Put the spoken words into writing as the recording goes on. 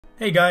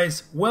Hey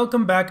guys,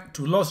 welcome back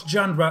to Lost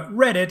Genre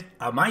Reddit,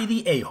 Am I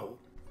the A-hole?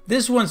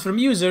 This one's from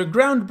user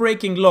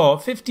Groundbreaking Law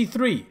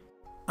 53.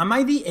 Am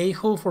I the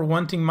a-hole for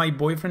wanting my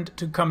boyfriend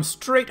to come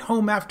straight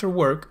home after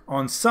work,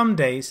 on some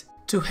days,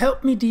 to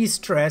help me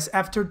de-stress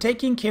after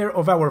taking care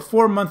of our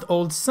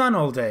 4-month-old son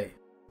all day?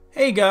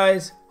 Hey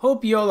guys,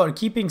 hope y'all are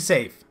keeping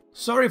safe.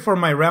 Sorry for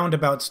my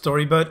roundabout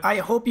story, but I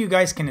hope you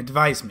guys can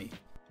advise me.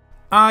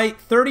 I,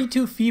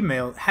 32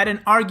 female, had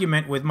an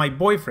argument with my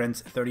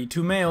boyfriend's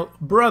 32 male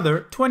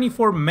brother,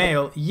 24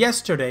 male,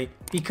 yesterday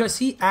because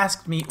he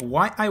asked me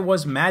why I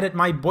was mad at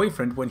my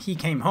boyfriend when he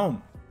came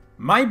home.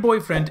 My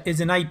boyfriend is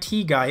an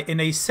IT guy in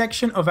a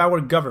section of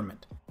our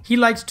government. He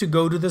likes to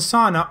go to the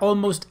sauna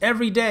almost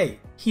every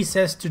day, he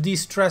says, to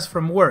de-stress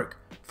from work,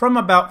 from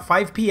about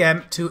 5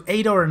 PM to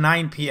 8 or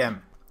 9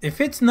 PM. If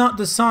it's not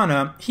the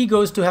sauna, he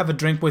goes to have a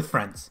drink with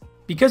friends.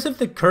 Because of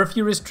the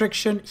curfew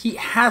restriction, he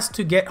has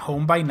to get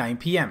home by 9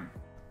 PM.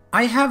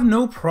 I have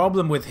no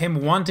problem with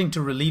him wanting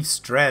to relieve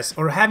stress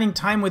or having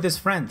time with his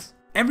friends.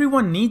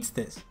 Everyone needs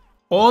this.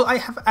 All I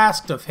have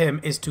asked of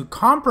him is to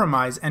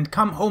compromise and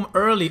come home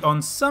early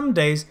on some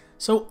days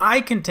so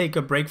I can take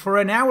a break for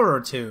an hour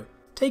or two,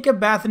 take a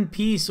bath in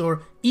peace,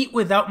 or eat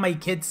without my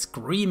kids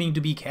screaming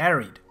to be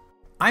carried.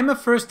 I'm a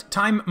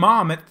first-time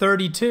mom at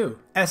 32,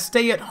 a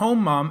stay-at-home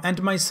mom,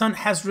 and my son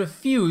has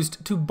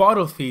refused to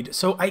bottle feed,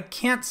 so I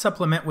can't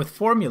supplement with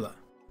formula.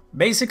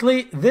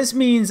 Basically, this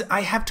means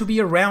I have to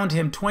be around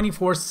him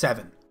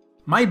 24/7.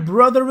 My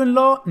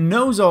brother-in-law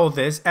knows all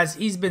this as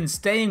he's been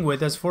staying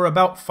with us for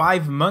about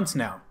 5 months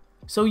now.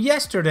 So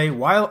yesterday,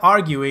 while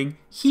arguing,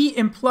 he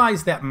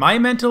implies that my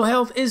mental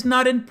health is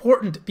not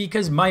important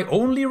because my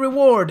only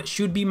reward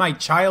should be my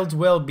child's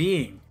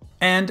well-being,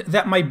 and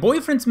that my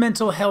boyfriend's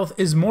mental health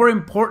is more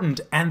important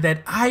and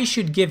that I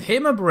should give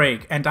him a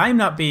break and I'm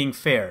not being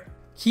fair.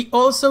 He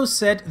also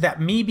said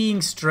that me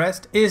being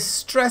stressed is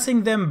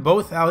stressing them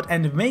both out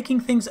and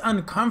making things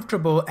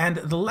uncomfortable, and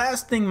the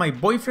last thing my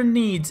boyfriend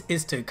needs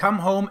is to come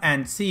home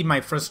and see my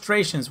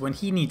frustrations when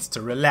he needs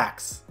to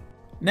relax.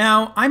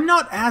 Now, I'm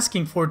not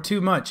asking for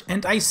too much,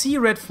 and I see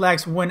red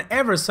flags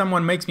whenever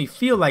someone makes me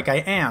feel like I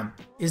am.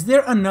 Is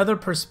there another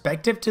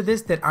perspective to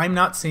this that I'm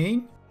not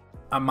seeing?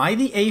 Am I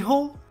the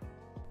a-hole?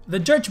 The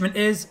judgment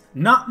is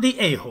not the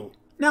a-hole.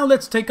 Now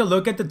let's take a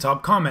look at the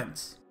top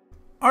comments.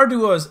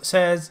 Arduos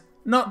says,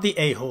 not the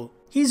a-hole.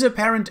 He's a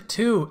parent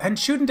too and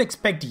shouldn't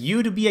expect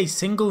you to be a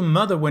single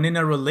mother when in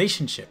a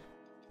relationship.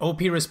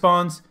 OP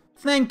responds,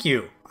 thank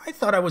you. I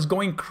thought I was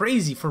going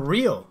crazy for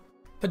real.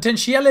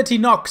 Potentiality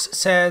Knox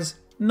says,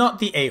 not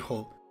the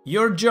a-hole.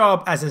 Your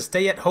job as a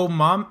stay-at-home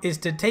mom is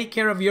to take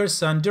care of your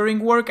son during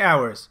work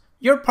hours.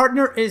 Your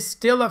partner is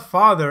still a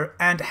father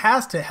and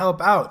has to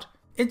help out.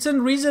 It's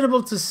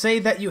unreasonable to say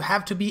that you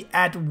have to be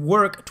at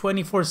work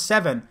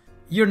 24/7.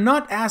 You're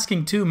not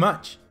asking too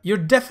much. You're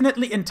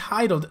definitely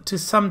entitled to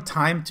some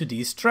time to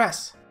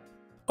de-stress.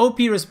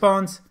 OP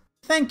responds,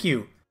 thank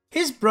you.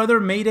 His brother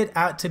made it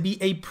out to be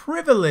a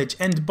privilege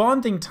and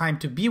bonding time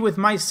to be with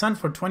my son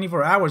for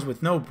 24 hours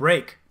with no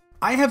break.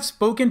 I have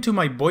spoken to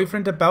my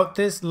boyfriend about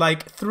this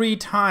like 3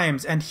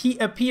 times and he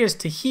appears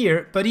to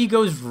hear, but he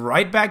goes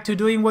right back to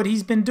doing what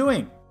he's been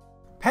doing.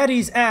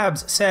 Patty's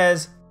Abs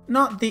says,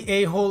 not the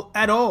a-hole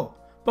at all.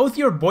 Both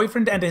your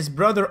boyfriend and his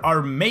brother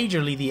are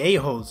majorly the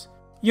a-holes.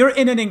 You're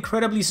in an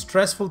incredibly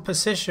stressful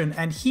position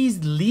and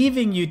he's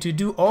leaving you to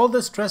do all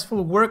the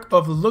stressful work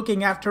of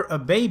looking after a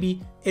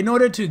baby in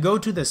order to go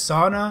to the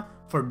sauna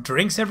for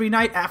drinks every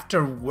night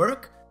after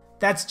work?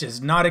 That's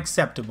just not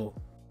acceptable.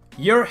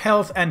 Your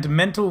health and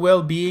mental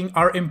well-being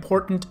are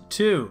important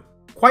too.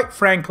 Quite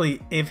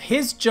frankly, if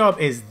his job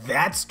is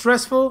that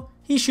stressful,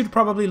 he should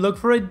probably look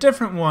for a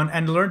different one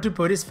and learn to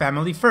put his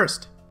family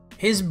first.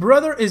 His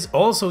brother is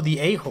also the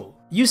a-hole.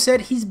 You said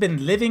he's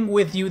been living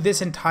with you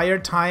this entire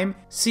time,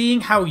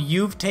 seeing how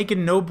you've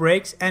taken no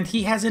breaks, and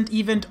he hasn't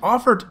even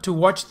offered to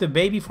watch the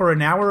baby for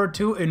an hour or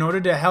two in order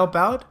to help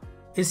out?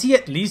 Is he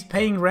at least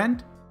paying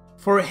rent?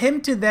 For him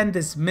to then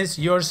dismiss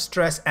your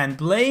stress and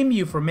blame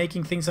you for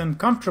making things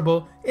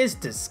uncomfortable is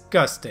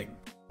disgusting.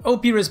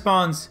 OP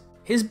responds,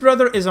 his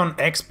brother is on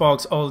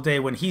Xbox all day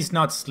when he's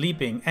not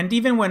sleeping, and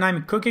even when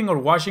I'm cooking or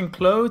washing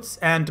clothes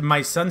and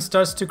my son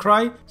starts to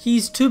cry,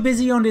 he's too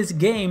busy on his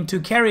game to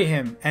carry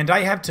him, and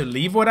I have to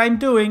leave what I'm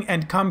doing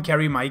and come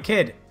carry my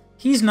kid.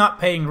 He's not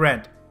paying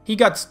rent. He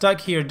got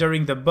stuck here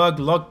during the bug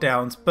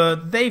lockdowns,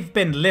 but they've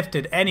been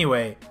lifted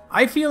anyway.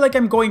 I feel like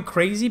I'm going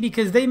crazy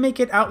because they make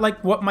it out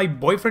like what my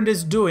boyfriend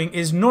is doing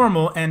is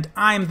normal and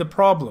I'm the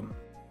problem.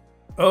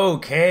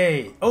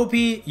 Okay, OP,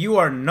 you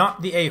are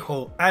not the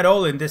a-hole at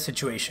all in this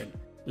situation.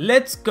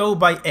 Let's go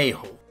by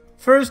a-hole.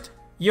 First,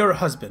 your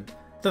husband.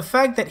 The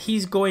fact that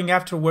he's going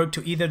after work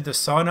to either the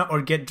sauna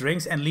or get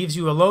drinks and leaves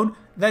you alone,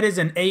 that is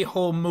an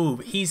a-hole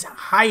move. He's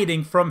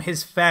hiding from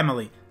his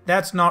family.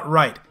 That's not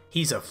right.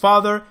 He's a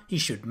father, he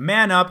should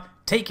man up,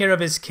 take care of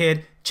his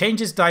kid, change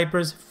his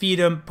diapers, feed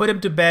him, put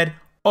him to bed,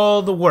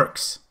 all the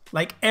works.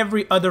 Like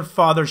every other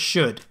father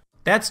should.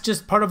 That's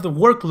just part of the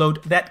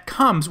workload that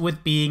comes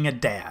with being a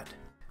dad.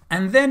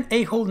 And then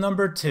a-hole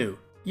number 2,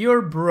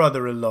 your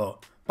brother-in-law.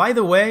 By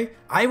the way,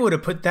 I would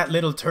have put that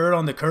little turd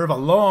on the curb a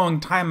long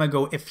time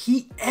ago if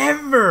he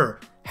ever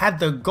had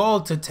the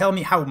gall to tell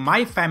me how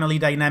my family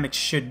dynamics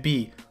should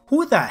be.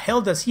 Who the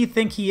hell does he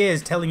think he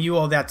is telling you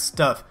all that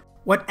stuff?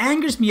 What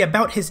angers me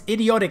about his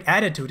idiotic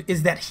attitude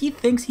is that he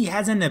thinks he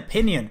has an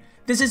opinion.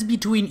 This is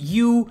between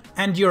you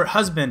and your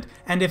husband,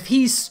 and if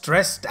he's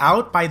stressed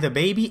out by the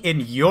baby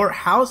in your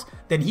house,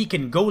 then he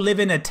can go live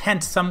in a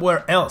tent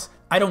somewhere else.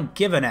 I don't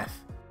give an F.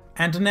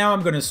 And now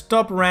I'm gonna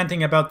stop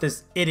ranting about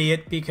this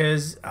idiot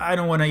because I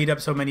don't want to eat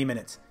up so many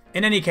minutes.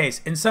 In any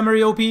case, in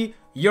summary, OP,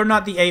 you're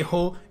not the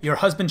a-hole, your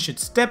husband should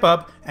step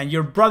up, and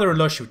your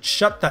brother-in-law should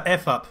shut the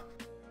F up.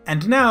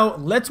 And now,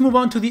 let's move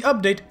on to the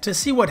update to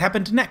see what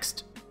happened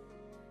next.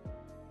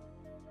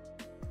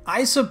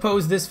 I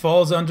suppose this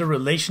falls under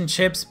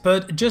relationships,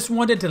 but just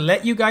wanted to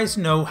let you guys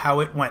know how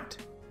it went.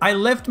 I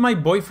left my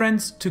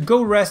boyfriend's to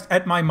go rest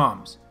at my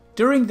mom's.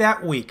 During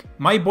that week,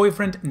 my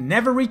boyfriend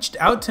never reached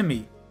out to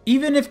me,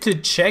 even if to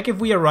check if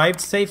we arrived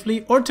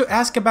safely or to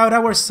ask about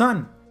our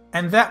son.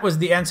 And that was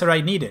the answer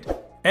I needed.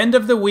 End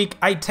of the week,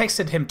 I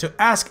texted him to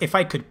ask if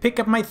I could pick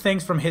up my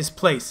things from his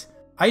place.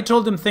 I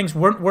told him things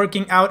weren't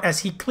working out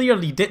as he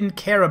clearly didn't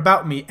care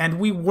about me and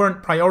we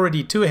weren't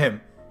priority to him.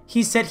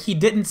 He said he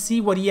didn't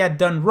see what he had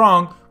done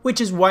wrong, which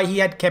is why he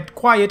had kept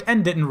quiet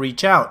and didn't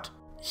reach out.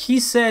 He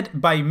said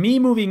by me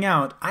moving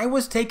out, I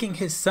was taking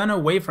his son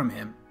away from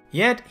him.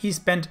 Yet he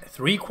spent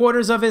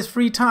 3/4 of his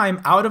free time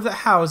out of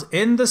the house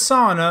in the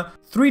sauna,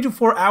 3 to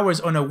 4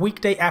 hours on a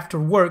weekday after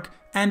work,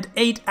 and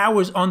 8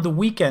 hours on the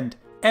weekend,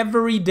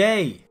 every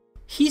day.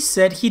 He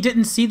said he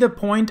didn't see the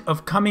point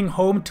of coming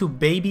home to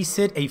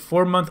babysit a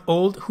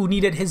 4-month-old who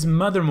needed his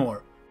mother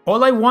more.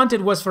 All I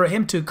wanted was for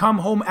him to come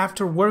home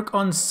after work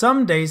on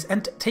some days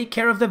and take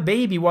care of the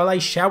baby while I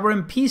shower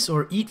in peace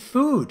or eat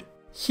food.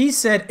 He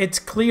said it's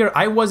clear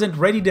I wasn't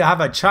ready to have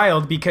a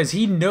child because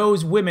he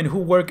knows women who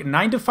work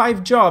 9 to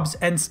 5 jobs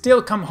and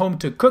still come home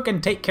to cook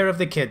and take care of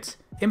the kids,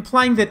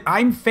 implying that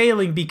I'm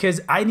failing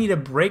because I need a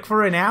break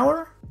for an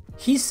hour?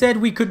 He said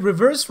we could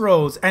reverse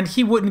roles and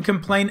he wouldn't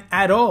complain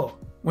at all.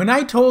 When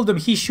I told him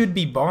he should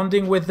be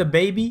bonding with the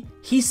baby,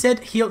 he said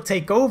he'll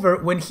take over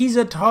when he's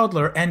a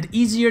toddler and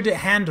easier to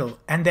handle,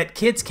 and that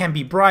kids can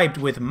be bribed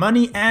with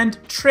money and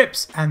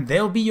trips and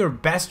they'll be your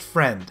best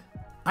friend.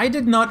 I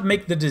did not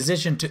make the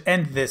decision to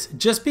end this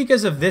just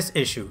because of this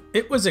issue.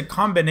 It was a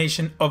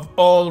combination of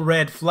all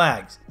red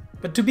flags.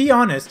 But to be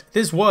honest,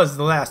 this was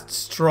the last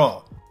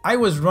straw. I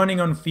was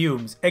running on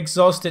fumes,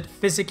 exhausted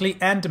physically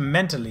and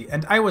mentally,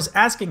 and I was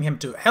asking him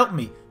to help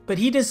me, but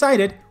he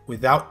decided,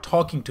 without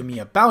talking to me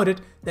about it,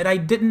 that I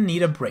didn't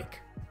need a break.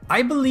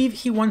 I believe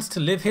he wants to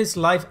live his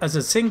life as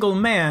a single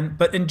man,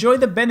 but enjoy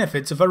the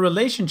benefits of a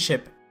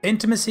relationship,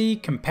 intimacy,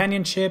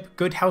 companionship,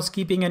 good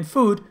housekeeping and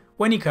food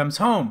when he comes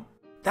home.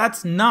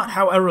 That's not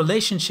how a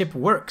relationship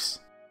works.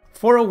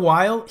 For a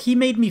while, he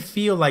made me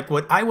feel like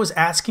what I was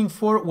asking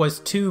for was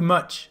too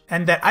much,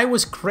 and that I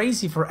was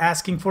crazy for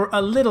asking for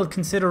a little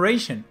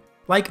consideration,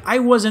 like I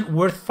wasn't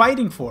worth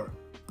fighting for.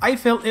 I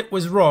felt it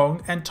was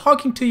wrong, and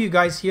talking to you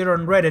guys here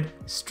on Reddit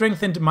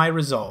strengthened my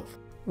resolve.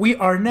 We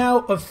are now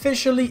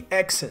officially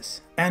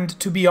exes, and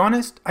to be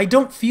honest, I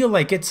don't feel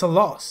like it's a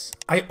loss.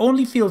 I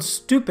only feel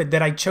stupid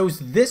that I chose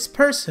this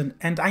person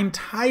and I'm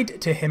tied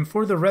to him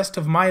for the rest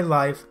of my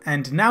life,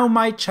 and now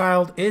my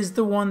child is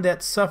the one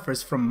that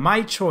suffers from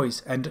my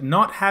choice and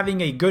not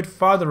having a good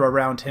father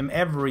around him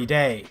every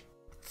day.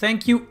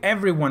 Thank you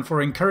everyone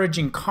for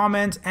encouraging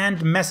comments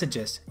and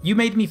messages. You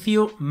made me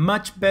feel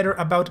much better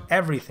about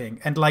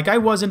everything and like I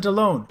wasn't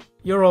alone.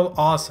 You're all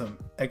awesome.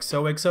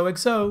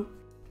 XOXOXO.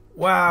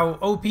 Wow,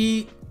 OP,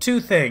 2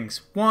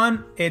 things.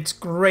 1, it's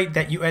great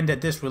that you ended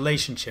this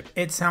relationship.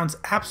 It sounds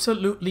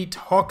absolutely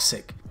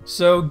toxic.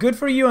 So good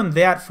for you on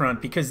that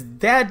front, because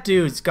that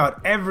dude's got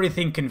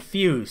everything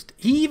confused.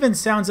 He even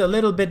sounds a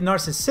little bit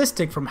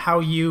narcissistic from how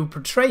you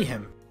portray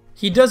him.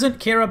 He doesn't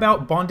care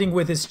about bonding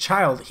with his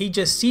child, he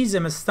just sees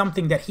him as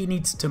something that he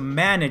needs to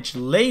manage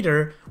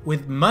later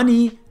with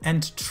money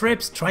and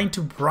trips trying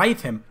to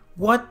bribe him.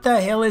 What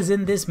the hell is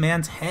in this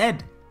man's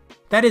head?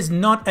 That is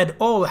not at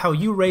all how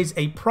you raise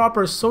a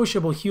proper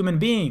sociable human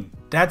being.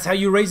 That's how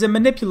you raise a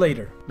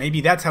manipulator.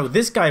 Maybe that's how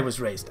this guy was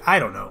raised, I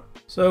don't know.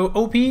 So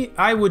OP,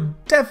 I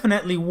would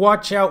definitely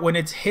watch out when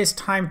it's his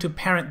time to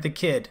parent the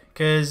kid,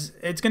 cause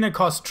it's gonna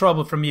cause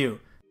trouble from you.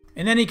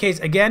 In any case,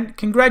 again,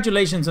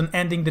 congratulations on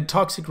ending the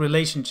toxic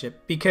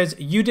relationship, because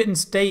you didn't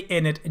stay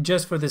in it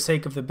just for the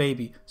sake of the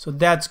baby, so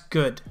that's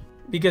good.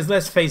 Because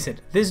let's face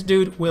it, this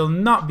dude will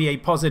not be a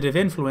positive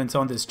influence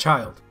on this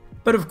child.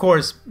 But of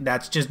course,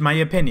 that's just my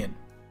opinion.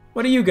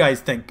 What do you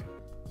guys think?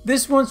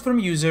 This one's from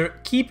user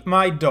Keep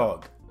My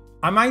Dog.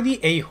 Am I the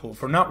a-hole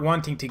for not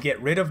wanting to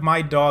get rid of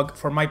my dog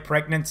for my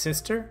pregnant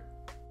sister?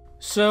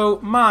 So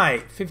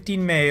my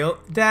 15 male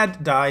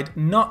dad died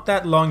not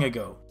that long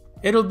ago.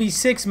 It'll be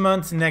 6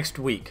 months next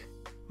week.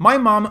 My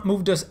mom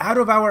moved us out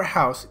of our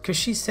house because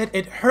she said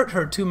it hurt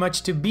her too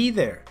much to be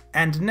there.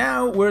 And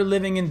now we're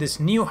living in this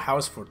new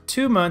house for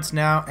 2 months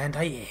now and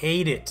I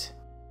hate it.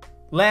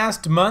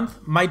 Last month,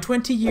 my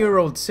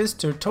 20-year-old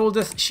sister told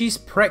us she's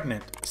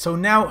pregnant, so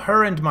now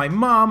her and my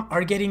mom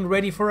are getting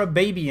ready for a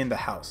baby in the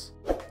house.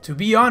 To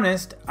be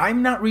honest,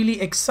 I'm not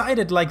really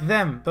excited like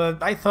them,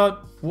 but I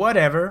thought,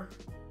 whatever.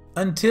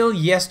 Until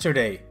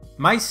yesterday,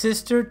 my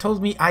sister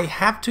told me I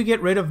have to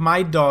get rid of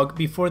my dog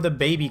before the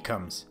baby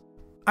comes.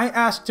 I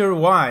asked her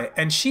why,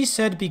 and she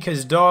said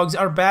because dogs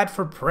are bad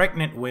for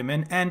pregnant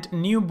women and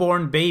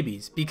newborn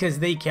babies because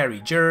they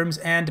carry germs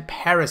and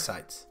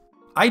parasites.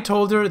 I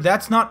told her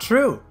that's not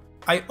true.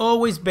 I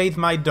always bathe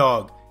my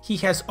dog. He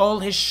has all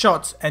his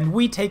shots and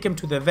we take him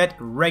to the vet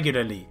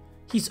regularly.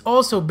 He's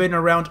also been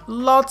around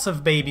lots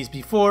of babies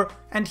before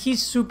and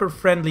he's super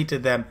friendly to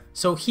them,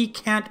 so he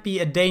can't be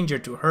a danger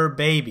to her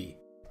baby.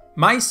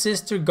 My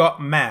sister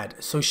got mad,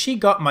 so she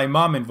got my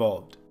mom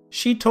involved.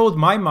 She told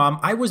my mom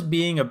I was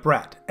being a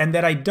brat and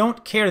that I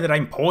don't care that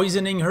I'm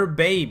poisoning her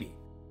baby.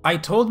 I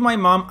told my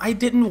mom I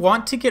didn't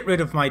want to get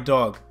rid of my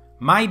dog.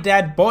 My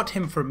dad bought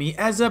him for me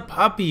as a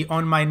puppy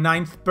on my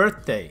 9th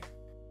birthday.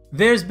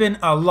 There's been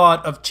a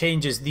lot of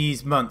changes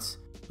these months.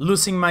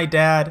 Losing my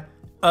dad,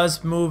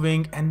 us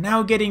moving, and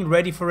now getting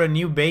ready for a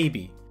new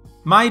baby.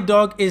 My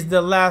dog is the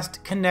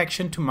last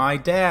connection to my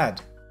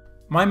dad.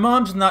 My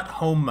mom's not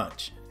home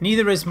much,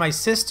 neither is my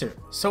sister,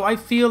 so I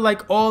feel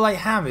like all I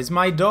have is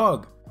my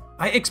dog.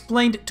 I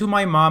explained to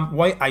my mom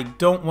why I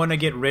don't want to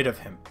get rid of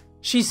him.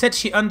 She said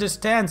she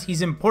understands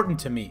he's important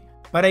to me,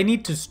 but I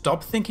need to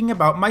stop thinking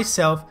about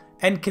myself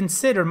and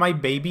consider my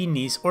baby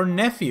niece or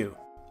nephew.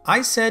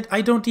 I said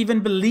I don't even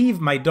believe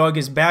my dog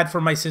is bad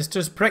for my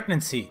sister's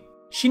pregnancy.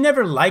 She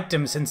never liked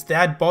him since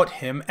dad bought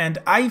him, and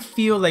I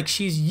feel like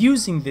she's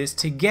using this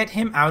to get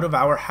him out of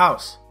our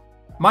house.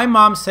 My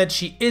mom said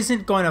she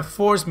isn't going to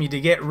force me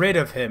to get rid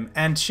of him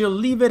and she'll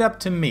leave it up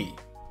to me.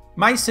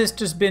 My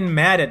sister's been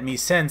mad at me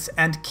since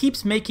and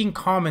keeps making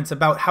comments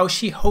about how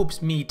she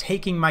hopes me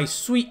taking my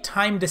sweet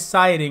time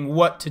deciding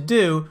what to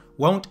do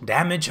won't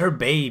damage her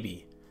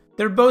baby.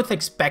 They're both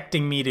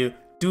expecting me to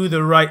do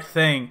the right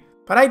thing,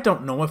 but I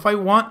don't know if I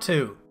want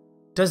to.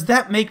 Does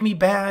that make me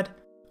bad?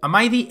 Am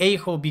I the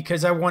a-hole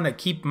because I want to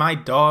keep my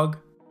dog?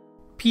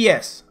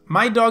 P.S.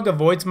 My dog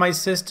avoids my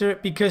sister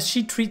because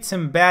she treats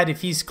him bad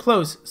if he's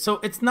close, so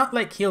it's not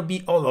like he'll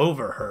be all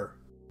over her.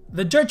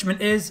 The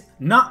judgment is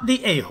not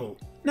the a-hole.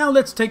 Now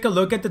let's take a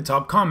look at the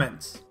top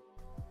comments.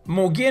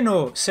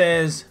 Mogino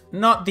says,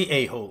 not the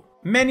a-hole.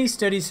 Many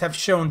studies have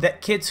shown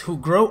that kids who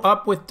grow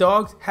up with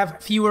dogs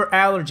have fewer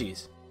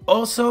allergies.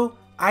 Also,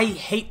 I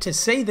hate to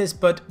say this,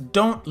 but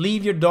don't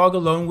leave your dog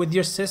alone with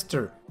your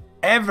sister.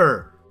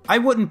 Ever. I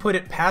wouldn't put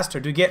it past her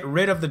to get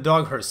rid of the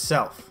dog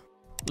herself.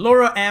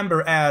 Laura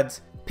Amber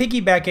adds,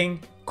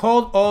 piggybacking,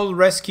 call all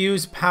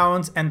rescues,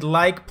 pounds, and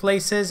like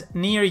places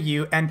near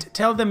you and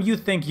tell them you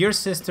think your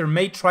sister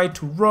may try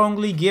to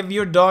wrongly give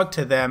your dog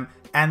to them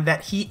and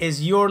that he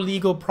is your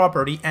legal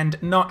property and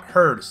not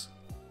hers.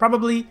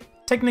 Probably,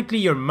 technically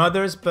your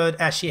mother's, but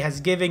as she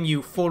has given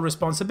you full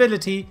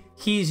responsibility,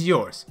 he's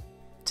yours.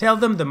 Tell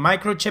them the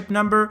microchip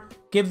number,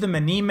 give them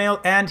an email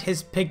and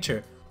his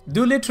picture.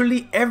 Do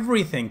literally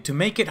everything to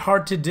make it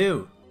hard to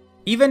do.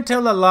 Even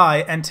tell a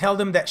lie and tell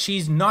them that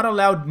she's not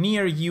allowed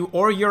near you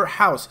or your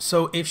house,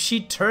 so if she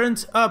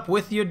turns up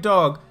with your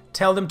dog,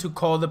 tell them to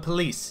call the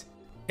police.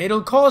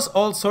 It'll cause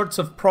all sorts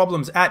of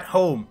problems at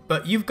home,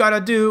 but you've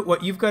gotta do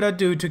what you've gotta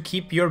do to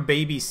keep your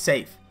baby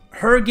safe.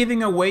 Her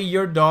giving away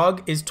your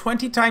dog is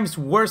 20 times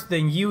worse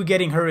than you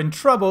getting her in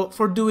trouble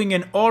for doing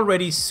an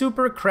already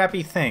super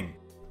crappy thing.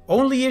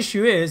 Only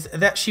issue is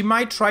that she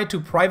might try to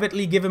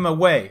privately give him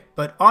away,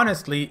 but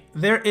honestly,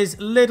 there is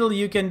little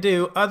you can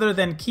do other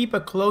than keep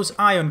a close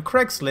eye on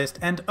Craigslist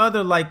and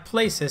other like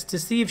places to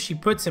see if she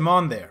puts him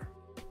on there.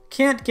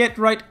 Can't Get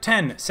Right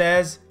 10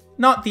 says,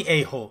 not the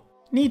a-hole.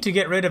 Need to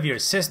get rid of your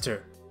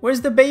sister.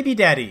 Where's the baby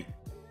daddy?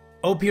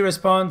 OP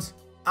responds,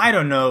 I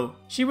don't know.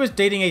 She was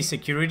dating a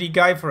security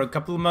guy for a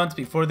couple months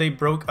before they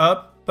broke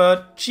up,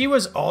 but she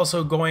was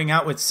also going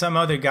out with some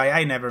other guy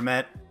I never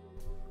met.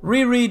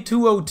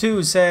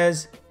 Reread202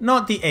 says,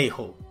 not the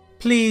a-hole.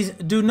 Please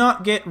do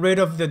not get rid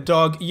of the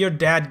dog your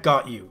dad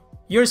got you.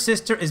 Your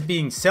sister is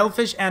being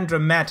selfish and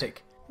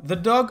dramatic. The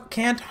dog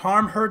can't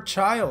harm her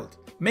child.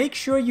 Make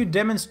sure you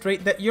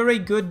demonstrate that you're a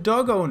good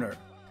dog owner.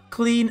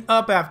 Clean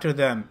up after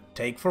them,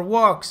 take for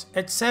walks,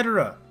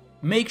 etc.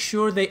 Make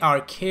sure they are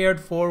cared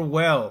for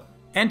well,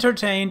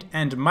 entertained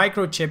and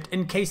microchipped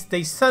in case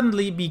they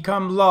suddenly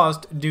become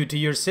lost due to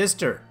your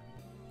sister.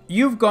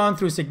 You've gone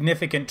through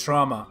significant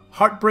trauma,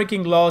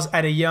 heartbreaking loss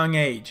at a young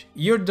age.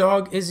 Your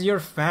dog is your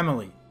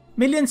family.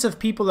 Millions of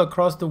people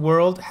across the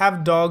world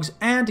have dogs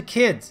and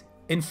kids.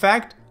 In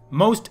fact,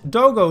 most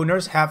dog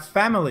owners have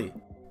family.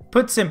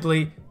 Put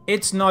simply,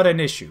 it's not an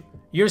issue.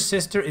 Your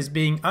sister is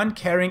being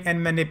uncaring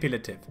and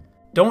manipulative.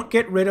 Don't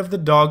get rid of the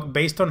dog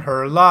based on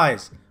her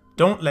lies.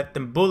 Don't let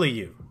them bully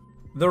you.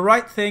 The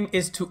right thing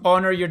is to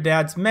honor your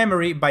dad's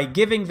memory by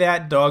giving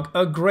that dog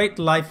a great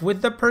life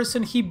with the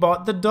person he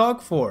bought the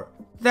dog for.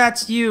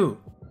 That's you.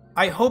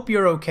 I hope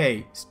you're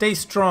okay. Stay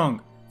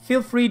strong.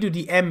 Feel free to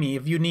DM me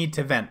if you need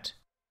to vent.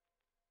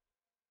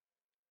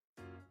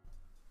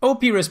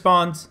 OP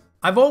responds,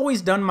 I've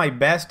always done my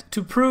best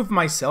to prove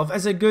myself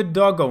as a good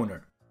dog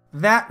owner.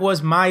 That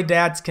was my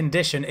dad's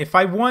condition if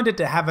I wanted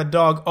to have a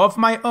dog of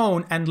my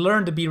own and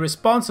learn to be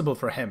responsible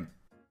for him.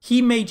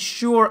 He made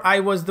sure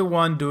I was the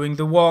one doing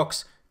the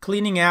walks,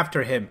 cleaning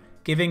after him,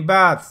 giving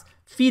baths,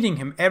 feeding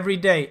him every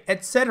day,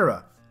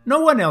 etc. No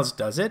one else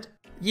does it.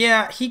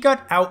 Yeah, he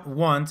got out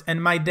once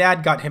and my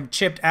dad got him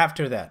chipped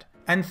after that.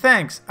 And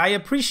thanks, I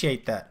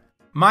appreciate that.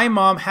 My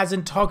mom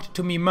hasn't talked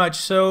to me much,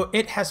 so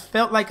it has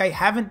felt like I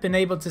haven't been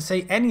able to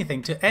say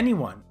anything to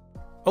anyone.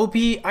 OP,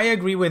 I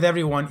agree with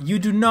everyone. You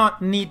do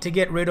not need to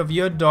get rid of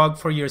your dog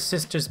for your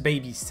sister's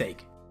baby's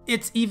sake.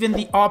 It's even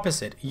the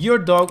opposite. Your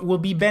dog will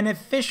be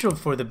beneficial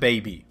for the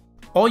baby.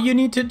 All you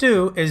need to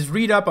do is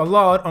read up a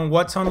lot on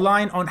what's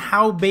online on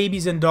how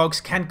babies and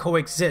dogs can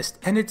coexist,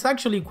 and it's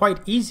actually quite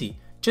easy.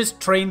 Just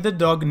train the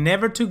dog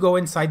never to go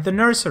inside the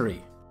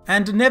nursery,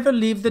 and never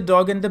leave the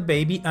dog and the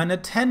baby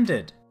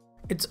unattended.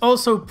 It's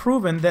also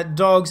proven that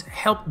dogs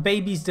help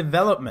babies'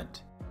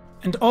 development.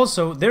 And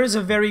also, there is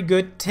a very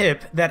good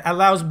tip that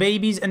allows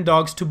babies and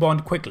dogs to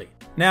bond quickly.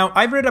 Now,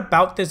 I've read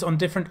about this on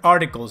different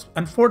articles.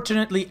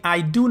 Unfortunately,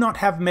 I do not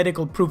have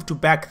medical proof to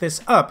back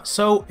this up,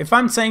 so if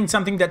I'm saying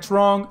something that's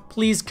wrong,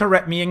 please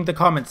correct me in the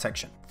comment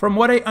section. From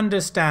what I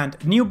understand,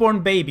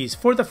 newborn babies,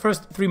 for the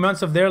first 3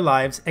 months of their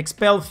lives,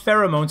 expel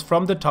pheromones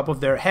from the top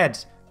of their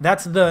heads.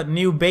 That's the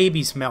new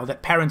baby smell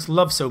that parents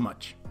love so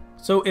much.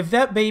 So if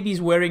that baby's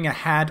wearing a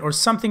hat or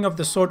something of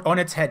the sort on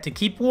its head to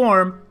keep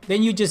warm,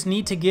 then you just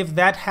need to give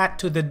that hat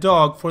to the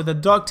dog for the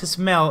dog to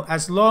smell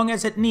as long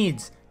as it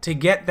needs to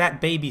get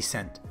that baby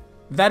scent.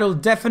 That'll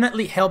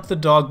definitely help the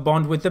dog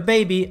bond with the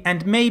baby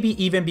and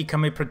maybe even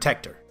become a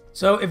protector.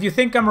 So if you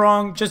think I'm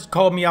wrong, just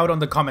call me out on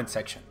the comment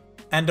section.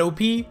 And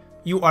OP,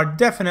 you are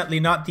definitely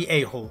not the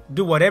a-hole.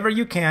 Do whatever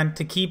you can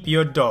to keep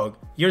your dog.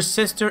 Your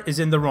sister is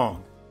in the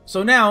wrong.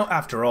 So now,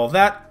 after all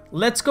that,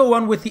 let's go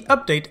on with the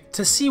update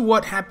to see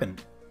what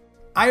happened.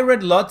 I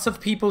read lots of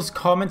people's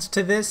comments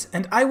to this,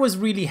 and I was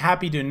really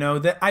happy to know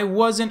that I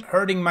wasn't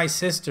hurting my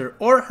sister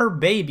or her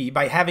baby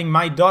by having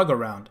my dog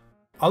around.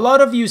 A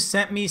lot of you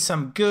sent me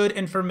some good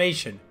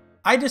information.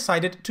 I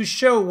decided to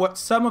show what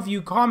some of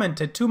you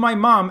commented to my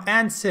mom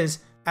and sis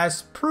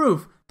as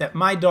proof that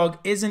my dog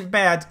isn't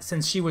bad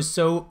since she was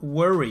so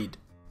worried.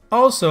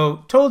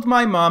 Also, told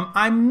my mom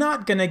I'm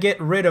not gonna get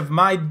rid of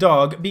my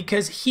dog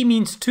because he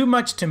means too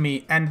much to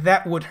me and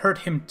that would hurt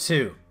him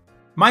too.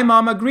 My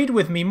mom agreed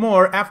with me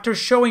more after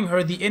showing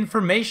her the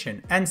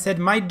information and said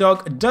my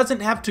dog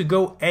doesn't have to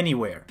go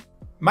anywhere.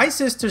 My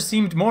sister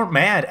seemed more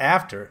mad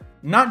after,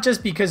 not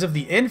just because of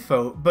the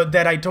info, but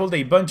that I told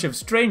a bunch of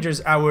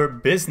strangers our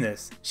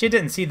business. She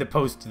didn't see the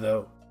post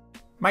though.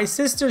 My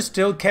sister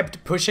still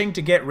kept pushing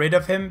to get rid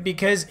of him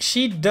because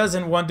she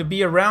doesn't want to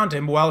be around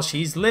him while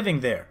she's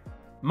living there.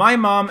 My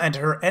mom and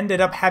her ended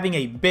up having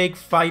a big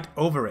fight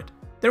over it.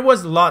 There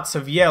was lots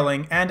of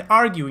yelling and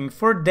arguing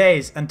for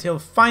days until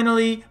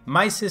finally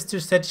my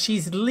sister said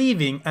she's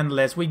leaving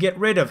unless we get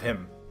rid of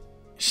him.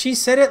 She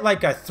said it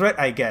like a threat,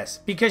 I guess,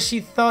 because she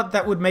thought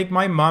that would make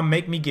my mom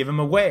make me give him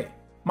away.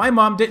 My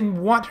mom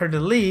didn't want her to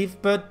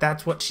leave, but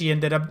that's what she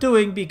ended up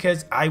doing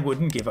because I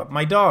wouldn't give up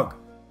my dog.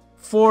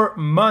 For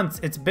months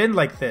it's been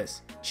like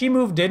this. She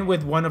moved in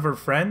with one of her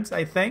friends,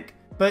 I think,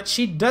 but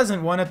she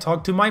doesn't want to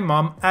talk to my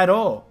mom at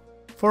all.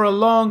 For a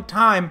long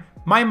time,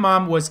 my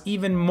mom was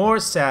even more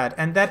sad,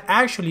 and that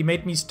actually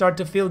made me start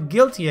to feel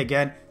guilty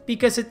again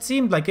because it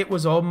seemed like it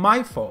was all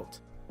my fault.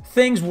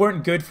 Things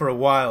weren't good for a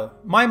while.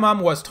 My mom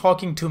was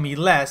talking to me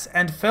less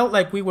and felt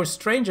like we were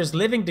strangers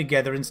living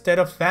together instead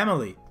of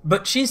family.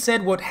 But she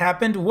said what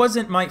happened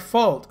wasn't my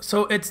fault,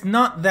 so it's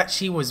not that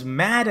she was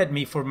mad at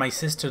me for my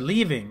sister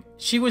leaving.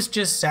 She was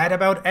just sad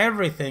about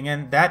everything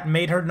and that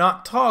made her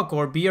not talk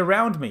or be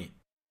around me.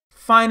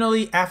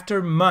 Finally, after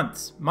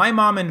months, my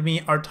mom and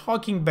me are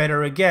talking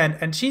better again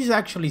and she's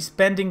actually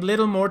spending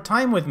little more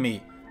time with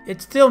me.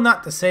 It's still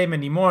not the same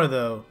anymore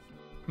though.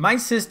 My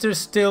sister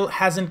still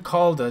hasn't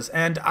called us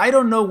and I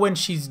don't know when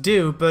she's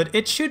due, but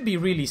it should be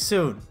really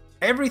soon.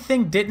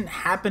 Everything didn't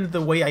happen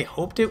the way I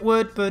hoped it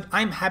would, but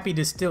I'm happy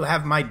to still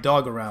have my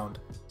dog around.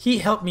 He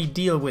helped me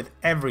deal with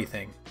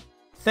everything.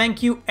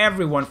 Thank you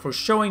everyone for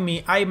showing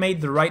me I made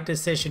the right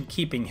decision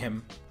keeping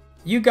him.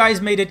 You guys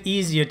made it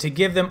easier to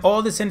give them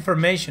all this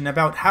information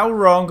about how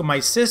wrong my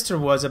sister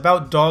was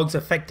about dogs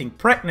affecting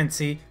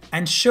pregnancy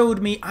and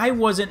showed me I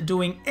wasn't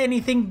doing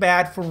anything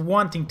bad for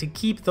wanting to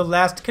keep the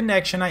last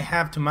connection I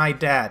have to my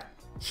dad.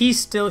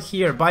 He's still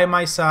here by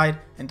my side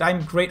and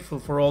I'm grateful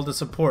for all the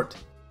support.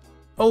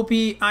 OP,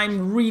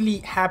 I'm really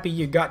happy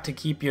you got to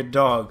keep your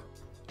dog.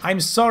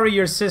 I'm sorry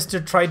your sister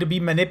tried to be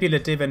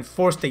manipulative and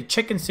forced a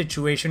chicken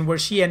situation where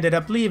she ended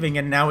up leaving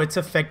and now it's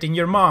affecting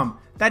your mom.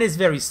 That is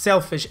very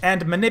selfish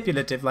and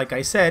manipulative, like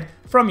I said,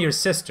 from your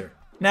sister.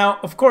 Now,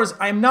 of course,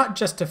 I'm not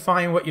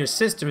justifying what your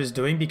sister is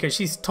doing because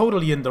she's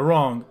totally in the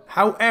wrong.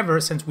 However,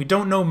 since we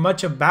don't know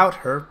much about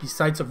her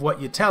besides of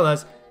what you tell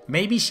us,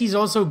 maybe she's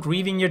also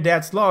grieving your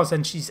dad's loss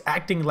and she's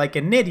acting like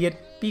an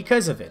idiot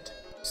because of it.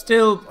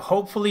 Still,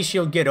 hopefully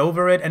she'll get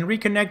over it and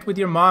reconnect with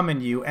your mom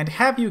and you and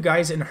have you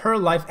guys in her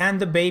life and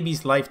the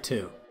baby's life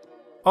too.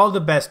 All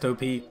the best,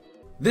 OP.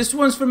 This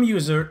one's from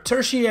user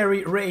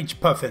Tertiary Rage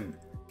Puffin.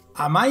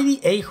 Am I the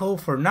a-hole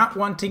for not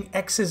wanting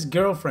X's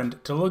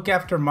girlfriend to look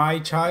after my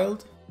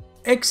child?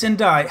 X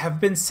and I have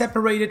been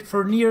separated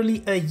for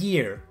nearly a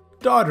year.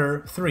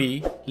 Daughter,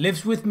 3,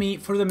 lives with me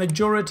for the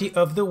majority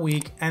of the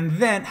week and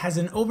then has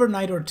an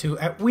overnight or two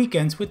at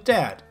weekends with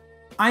dad.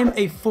 I'm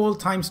a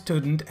full-time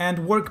student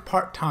and work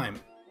part-time.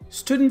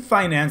 Student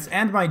finance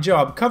and my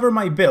job cover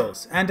my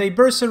bills, and a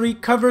bursary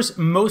covers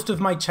most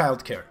of my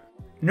childcare.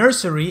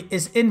 Nursery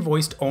is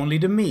invoiced only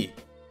to me.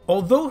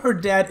 Although her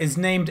dad is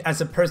named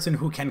as a person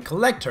who can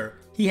collect her,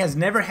 he has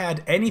never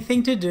had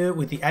anything to do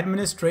with the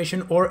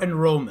administration or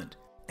enrollment.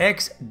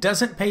 X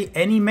doesn't pay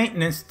any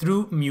maintenance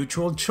through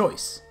mutual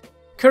choice.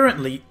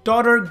 Currently,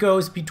 daughter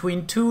goes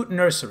between 2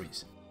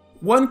 nurseries.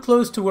 One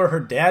close to where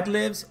her dad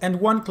lives and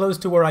one close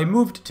to where I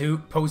moved to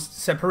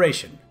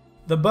post-separation.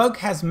 The bug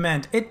has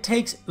meant it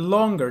takes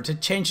longer to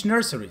change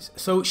nurseries,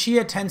 so she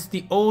attends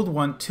the old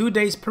one 2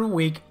 days per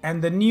week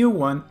and the new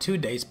one 2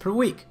 days per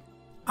week.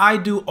 I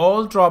do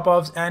all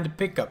drop-offs and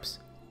pickups.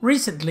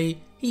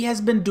 Recently, he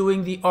has been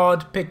doing the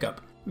odd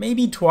pickup,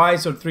 maybe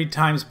twice or 3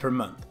 times per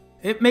month.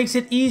 It makes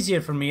it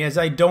easier for me as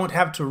I don't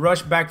have to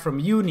rush back from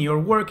uni or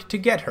work to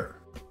get her.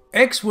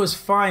 X was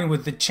fine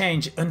with the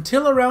change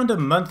until around a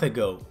month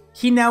ago.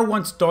 He now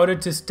wants daughter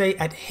to stay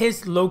at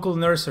his local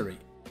nursery.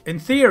 In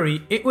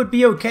theory, it would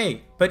be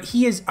okay, but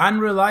he is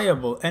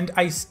unreliable and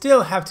I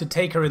still have to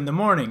take her in the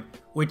morning,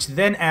 which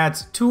then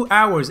adds 2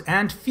 hours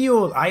and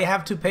fuel I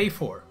have to pay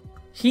for.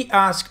 He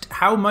asked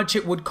how much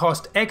it would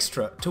cost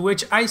extra, to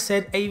which I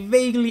said a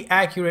vaguely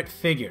accurate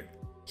figure.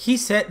 He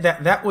said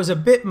that that was a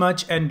bit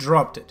much and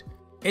dropped it.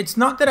 It's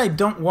not that I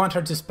don't want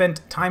her to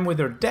spend time with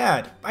her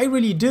dad, I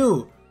really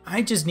do.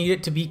 I just need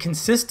it to be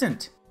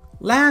consistent.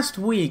 Last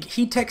week,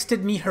 he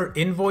texted me her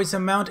invoice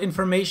amount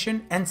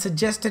information and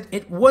suggested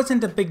it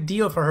wasn't a big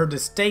deal for her to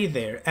stay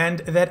there and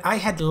that I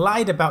had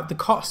lied about the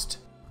cost.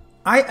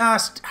 I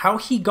asked how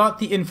he got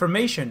the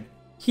information.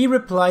 He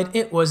replied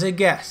it was a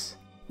guess.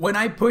 When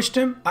I pushed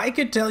him, I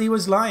could tell he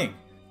was lying.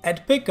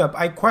 At pickup,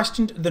 I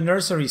questioned the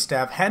nursery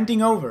staff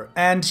handing over,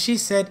 and she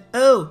said,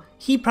 "Oh,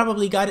 he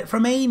probably got it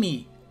from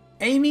Amy."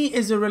 Amy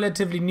is a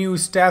relatively new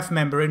staff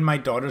member in my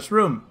daughter's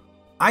room.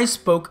 I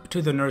spoke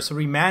to the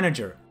nursery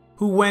manager,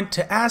 who went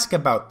to ask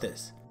about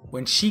this.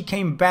 When she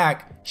came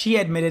back, she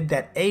admitted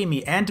that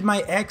Amy and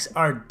my ex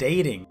are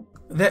dating,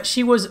 that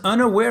she was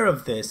unaware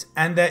of this,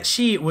 and that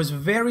she was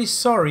very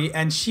sorry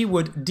and she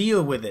would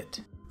deal with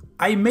it.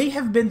 I may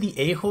have been the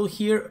a-hole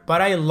here,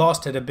 but I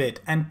lost it a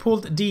bit and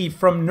pulled D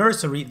from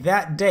nursery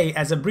that day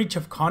as a breach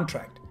of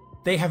contract.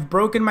 They have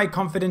broken my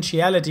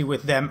confidentiality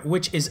with them,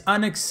 which is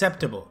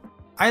unacceptable.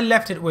 I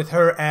left it with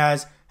her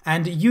as,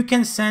 "And you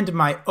can send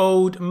my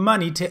owed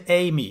money to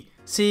Amy,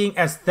 seeing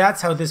as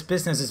that's how this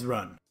business is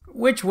run."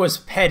 Which was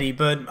petty,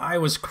 but I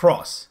was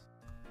cross.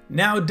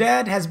 Now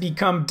dad has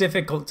become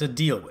difficult to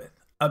deal with.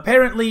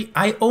 Apparently,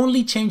 I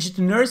only changed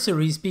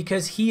nurseries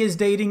because he is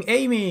dating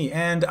Amy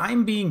and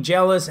I'm being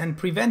jealous and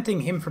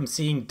preventing him from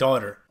seeing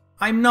daughter.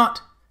 I'm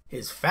not.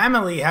 His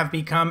family have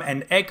become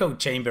an echo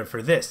chamber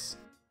for this.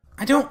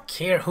 I don't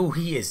care who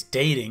he is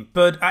dating,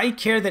 but I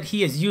care that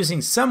he is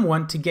using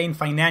someone to gain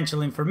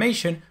financial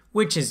information,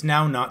 which is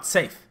now not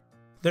safe.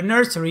 The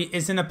nursery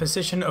is in a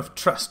position of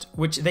trust,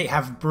 which they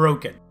have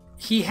broken.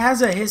 He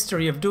has a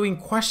history of doing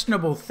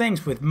questionable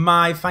things with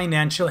my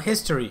financial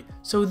history,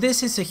 so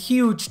this is a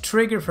huge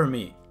trigger for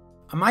me.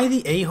 Am I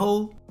the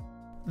a-hole?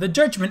 The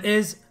judgment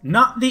is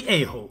not the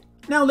a-hole.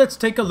 Now let's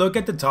take a look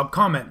at the top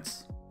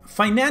comments.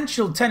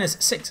 Financial Tennis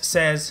 6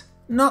 says,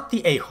 not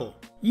the a-hole.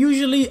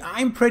 Usually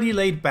I'm pretty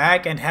laid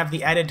back and have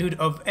the attitude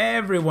of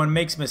everyone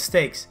makes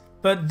mistakes,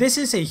 but this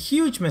is a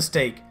huge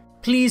mistake.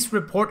 Please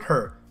report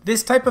her.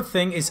 This type of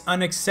thing is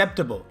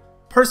unacceptable.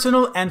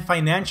 Personal and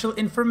financial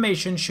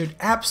information should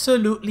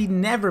absolutely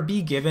never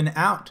be given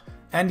out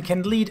and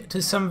can lead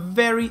to some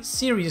very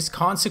serious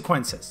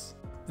consequences.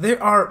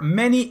 There are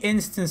many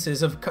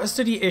instances of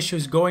custody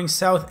issues going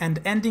south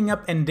and ending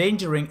up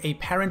endangering a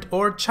parent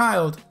or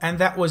child, and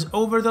that was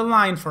over the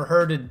line for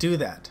her to do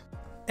that.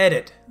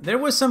 Edit. There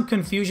was some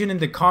confusion in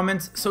the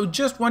comments, so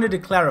just wanted to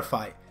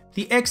clarify.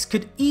 The ex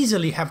could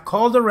easily have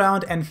called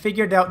around and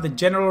figured out the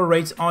general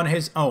rates on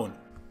his own.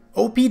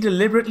 OP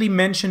deliberately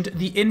mentioned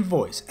the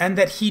invoice and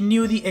that he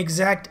knew the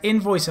exact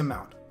invoice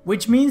amount,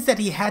 which means that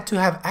he had to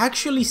have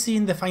actually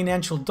seen the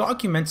financial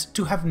documents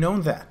to have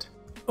known that.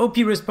 OP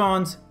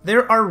responds,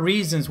 there are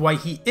reasons why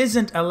he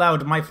isn't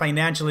allowed my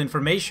financial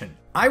information.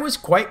 I was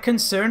quite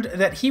concerned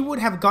that he would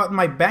have gotten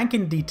my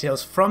banking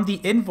details from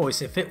the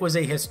invoice if it was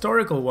a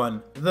historical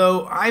one,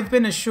 though I've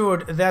been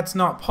assured that's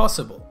not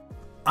possible.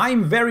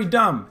 I'm very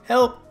dumb,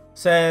 help,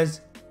 says,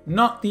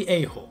 not the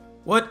a-hole.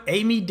 What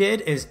Amy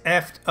did is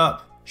effed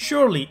up.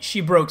 Surely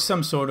she broke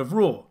some sort of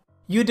rule.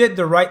 You did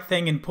the right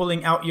thing in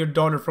pulling out your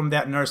daughter from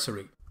that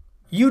nursery.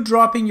 You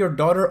dropping your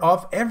daughter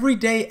off every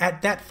day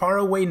at that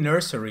faraway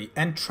nursery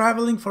and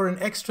traveling for an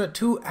extra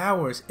 2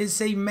 hours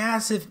is a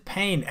massive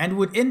pain and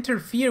would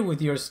interfere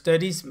with your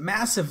studies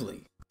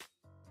massively.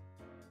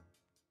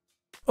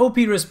 OP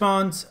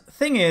responds,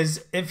 "Thing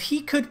is, if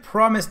he could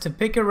promise to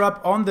pick her up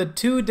on the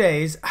 2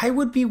 days, I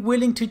would be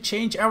willing to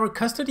change our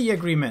custody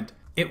agreement.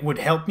 It would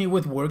help me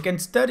with work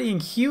and studying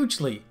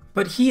hugely.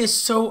 But he is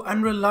so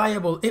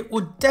unreliable, it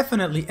would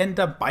definitely end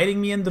up biting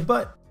me in the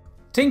butt."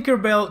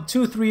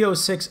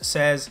 Tinkerbell2306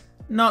 says,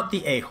 "Not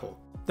the a-hole.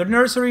 The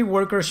nursery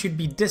worker should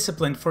be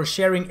disciplined for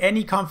sharing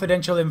any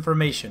confidential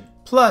information.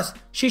 Plus,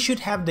 she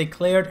should have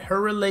declared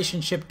her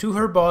relationship to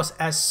her boss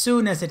as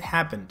soon as it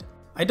happened.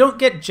 I don't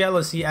get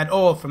jealousy at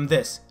all from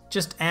this,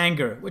 just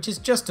anger, which is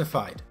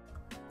justified."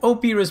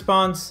 OP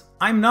responds,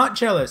 "I'm not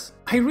jealous.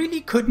 I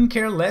really couldn't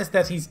care less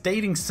that he's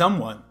dating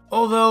someone.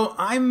 Although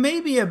I'm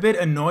maybe a bit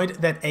annoyed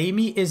that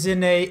Amy is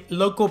in a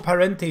loco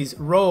parentis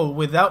role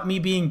without me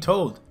being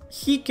told.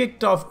 He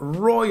kicked off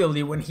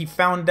royally when he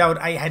found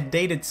out I had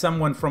dated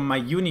someone from my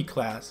uni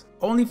class,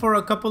 only for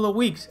a couple of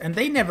weeks, and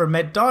they never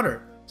met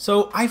daughter.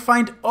 So I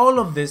find all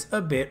of this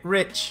a bit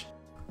rich."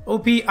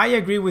 OP, I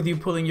agree with you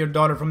pulling your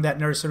daughter from that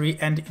nursery,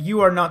 and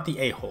you are not the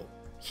a-hole.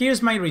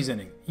 Here's my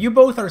reasoning. You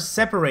both are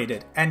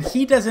separated, and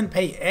he doesn't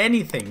pay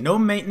anything, no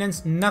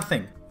maintenance,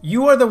 nothing.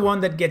 You are the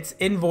one that gets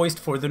invoiced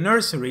for the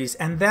nurseries,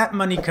 and that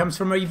money comes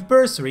from a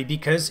bursary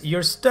because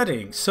you're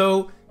studying,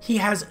 so he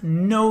has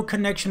no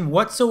connection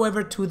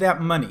whatsoever to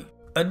that money.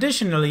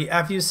 Additionally,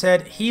 as you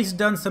said, he's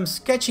done some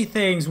sketchy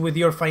things with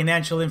your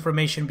financial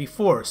information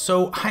before,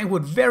 so I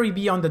would very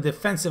be on the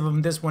defensive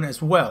on this one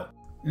as well.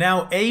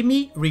 Now,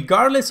 Amy,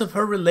 regardless of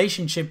her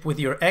relationship with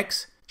your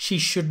ex, she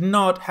should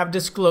not have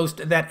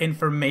disclosed that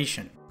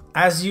information.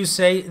 As you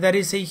say, that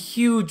is a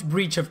huge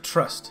breach of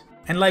trust.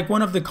 And like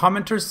one of the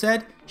commenters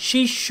said,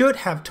 she should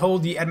have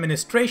told the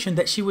administration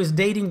that she was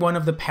dating one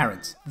of the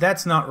parents.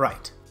 That's not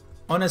right.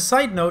 On a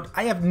side note,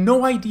 I have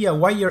no idea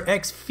why your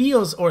ex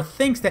feels or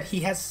thinks that he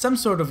has some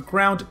sort of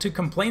ground to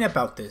complain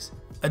about this.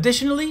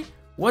 Additionally,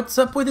 what's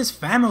up with his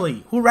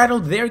family? Who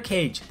rattled their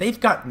cage? They've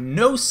got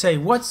no say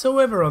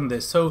whatsoever on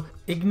this, so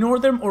ignore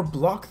them or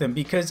block them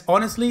because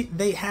honestly,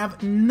 they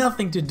have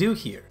nothing to do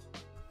here.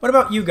 What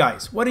about you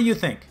guys? What do you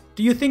think?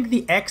 Do you think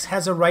the ex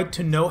has a right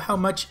to know how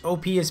much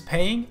OP is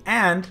paying?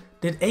 And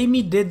did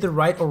Amy did the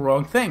right or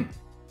wrong thing?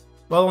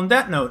 Well, on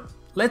that note,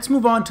 let's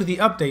move on to the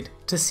update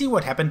to see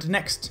what happened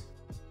next.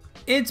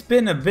 It's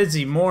been a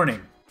busy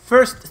morning.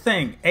 First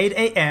thing, 8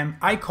 AM,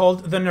 I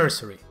called the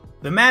nursery.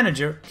 The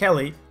manager,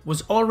 Kelly,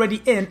 was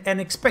already in and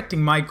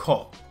expecting my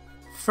call.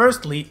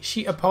 Firstly,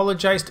 she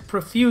apologized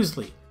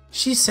profusely.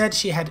 She said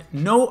she had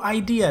no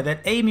idea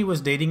that Amy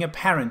was dating a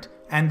parent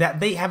and that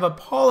they have a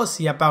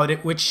policy about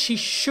it which she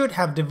should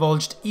have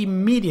divulged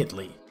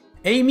immediately.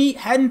 Amy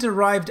hadn't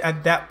arrived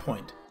at that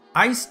point.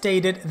 I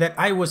stated that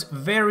I was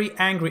very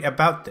angry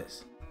about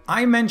this.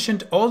 I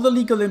mentioned all the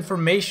legal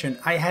information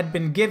I had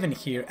been given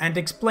here and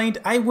explained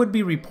I would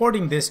be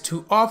reporting this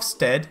to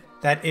Ofsted,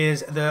 that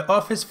is the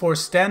Office for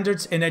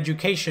Standards in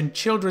Education,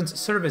 Children's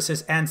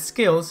Services and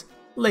Skills,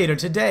 later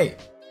today.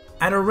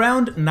 At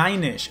around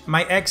 9ish,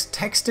 my ex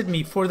texted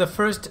me for the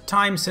first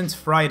time since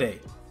Friday.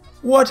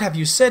 "What have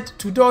you said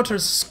to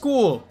daughter's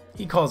school?"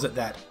 He calls it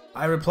that.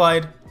 I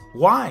replied,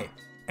 "Why?"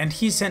 And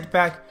he sent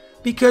back,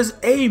 "Because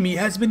Amy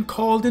has been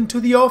called into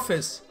the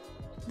office."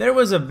 There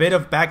was a bit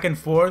of back and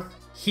forth.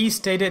 He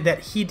stated that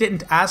he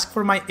didn't ask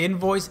for my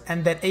invoice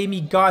and that Amy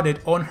got it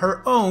on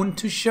her own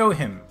to show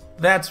him.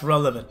 That's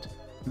relevant.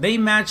 They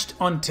matched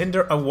on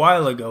Tinder a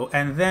while ago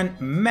and then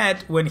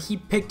met when he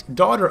picked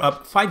daughter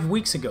up 5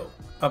 weeks ago.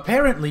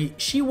 Apparently,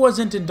 she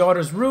wasn't in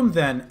daughter's room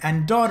then,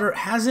 and daughter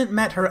hasn't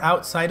met her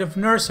outside of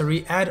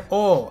nursery at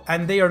all,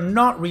 and they are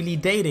not really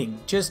dating,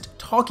 just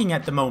talking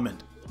at the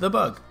moment. The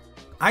bug.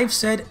 I've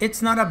said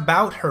it's not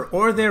about her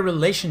or their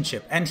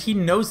relationship, and he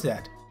knows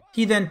that.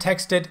 He then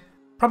texted,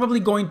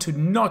 "Probably going to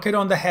knock it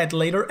on the head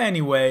later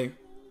anyway."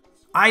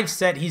 I've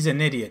said he's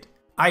an idiot.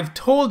 I've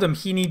told him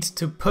he needs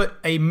to put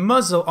a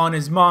muzzle on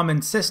his mom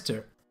and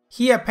sister.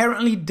 He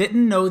apparently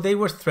didn't know they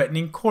were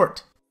threatening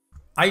court.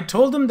 I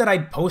told him that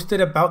I'd posted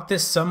about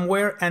this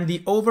somewhere, and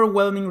the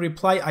overwhelming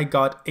reply I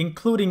got,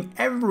 including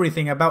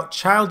everything about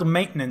child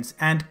maintenance,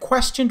 and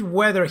questioned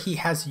whether he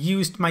has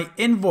used my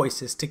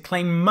invoices to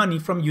claim money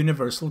from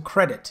Universal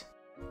Credit.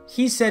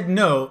 He said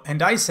no,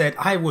 and I said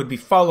I would be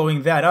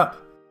following that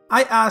up.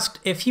 I asked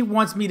if he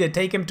wants me to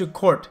take him to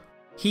court.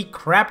 He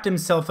crapped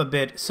himself a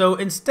bit, so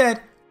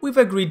instead, we've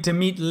agreed to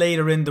meet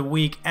later in the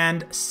week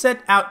and set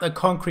out a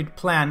concrete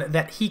plan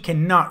that he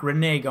cannot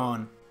renege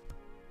on.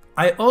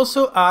 I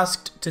also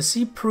asked to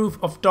see proof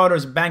of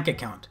daughter's bank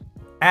account.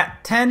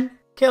 At 10,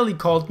 Kelly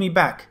called me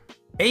back.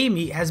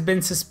 Amy has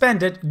been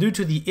suspended due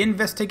to the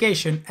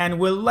investigation and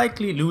will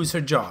likely lose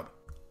her job.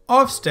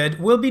 Ofsted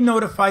will be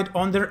notified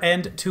on their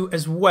end too,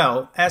 as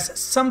well as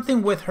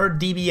something with her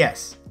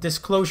DBS,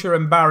 Disclosure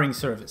and Barring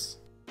Service.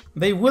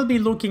 They will be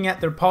looking at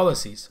their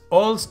policies.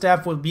 All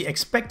staff will be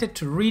expected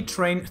to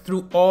retrain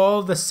through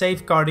all the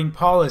safeguarding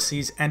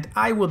policies, and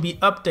I will be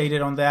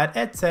updated on that,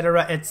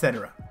 etc,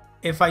 etc.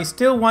 If I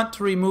still want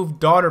to remove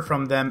daughter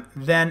from them,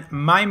 then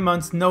my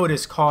month's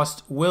notice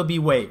cost will be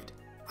waived.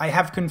 I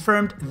have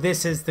confirmed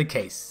this is the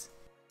case.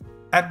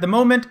 At the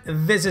moment,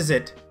 this is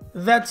it.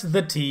 That's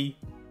the tea.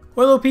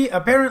 Well, OP,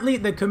 apparently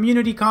the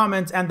community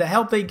comments and the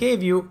help they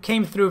gave you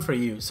came through for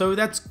you, so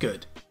that's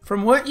good.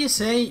 From what you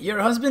say, your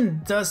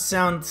husband does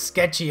sound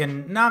sketchy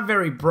and not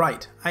very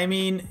bright. I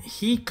mean,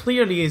 he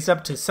clearly is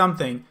up to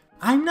something.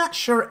 I'm not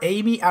sure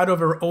Amy out of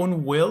her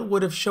own will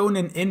would have shown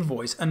an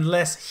invoice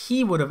unless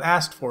he would have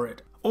asked for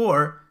it.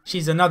 Or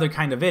she's another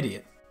kind of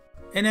idiot.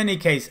 In any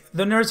case,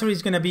 the nursery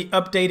is going to be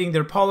updating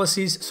their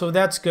policies, so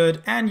that's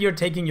good, and you're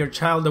taking your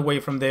child away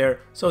from there,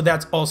 so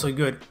that's also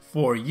good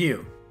for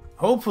you.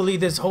 Hopefully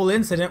this whole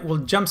incident will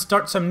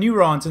jumpstart some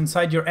neurons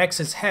inside your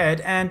ex's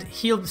head and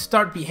he'll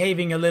start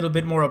behaving a little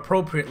bit more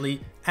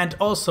appropriately and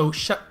also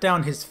shut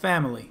down his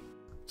family.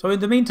 So in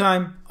the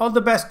meantime, all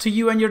the best to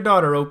you and your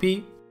daughter, OP.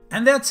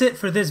 And that's it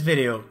for this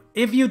video.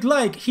 If you'd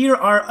like, here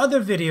are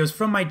other videos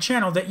from my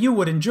channel that you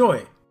would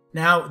enjoy.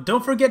 Now,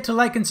 don't forget to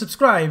like and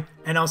subscribe,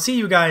 and I'll see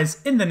you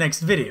guys in the next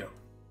video.